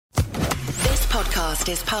podcast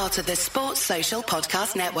is part of the Sports Social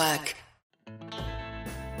Podcast Network.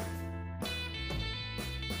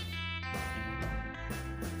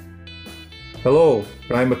 Hello,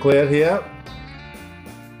 Brian McClare here,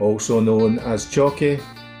 also known as Chalky,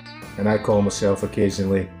 and I call myself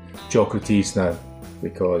occasionally Chocrates now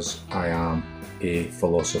because I am a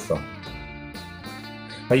philosopher.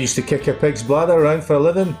 I used to kick a pig's bladder around for a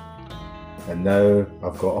living, and now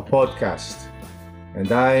I've got a podcast, and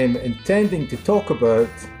I'm intending to talk about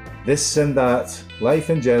this and that, life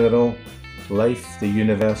in general, life, the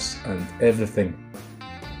universe, and everything.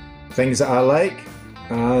 Things that I like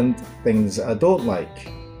and things that I don't like,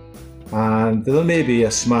 and there may be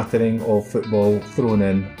a smattering of football thrown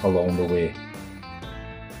in along the way.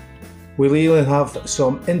 We'll even have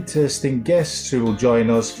some interesting guests who will join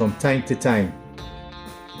us from time to time.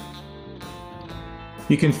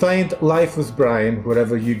 You can find Life with Brian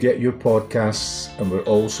wherever you get your podcasts, and we're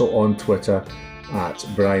also on Twitter at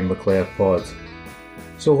Brian McClare Pod.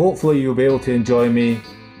 So hopefully you'll be able to enjoy me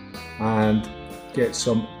and get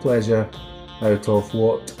some pleasure out of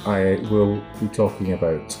what I will be talking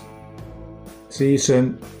about. See you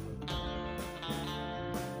soon.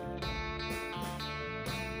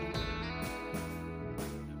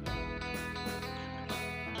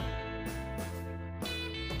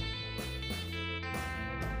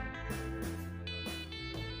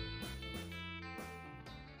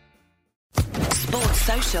 Sports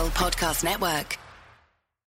Social Podcast Network.